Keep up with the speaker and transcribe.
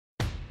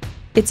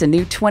It's a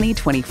new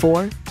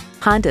 2024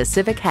 Honda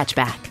Civic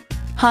hatchback.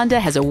 Honda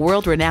has a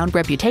world-renowned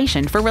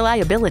reputation for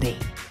reliability,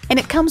 and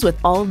it comes with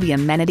all the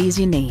amenities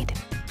you need.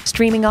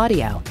 Streaming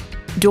audio,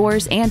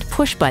 doors and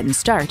push-button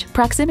start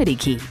proximity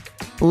key,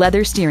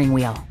 leather steering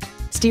wheel,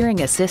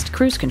 steering assist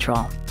cruise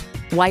control,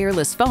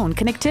 wireless phone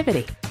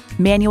connectivity,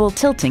 manual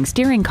tilting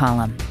steering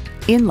column,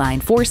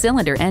 inline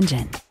 4-cylinder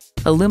engine,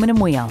 aluminum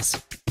wheels,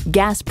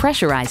 gas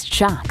pressurized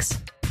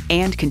shocks,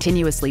 and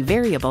continuously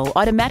variable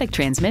automatic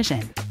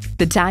transmission.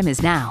 The time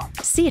is now.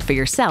 See it for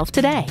yourself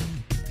today.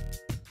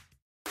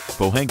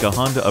 Pohanka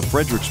Honda of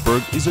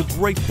Fredericksburg is a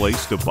great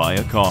place to buy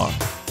a car.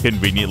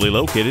 Conveniently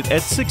located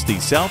at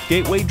 60 South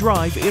Gateway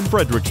Drive in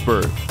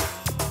Fredericksburg.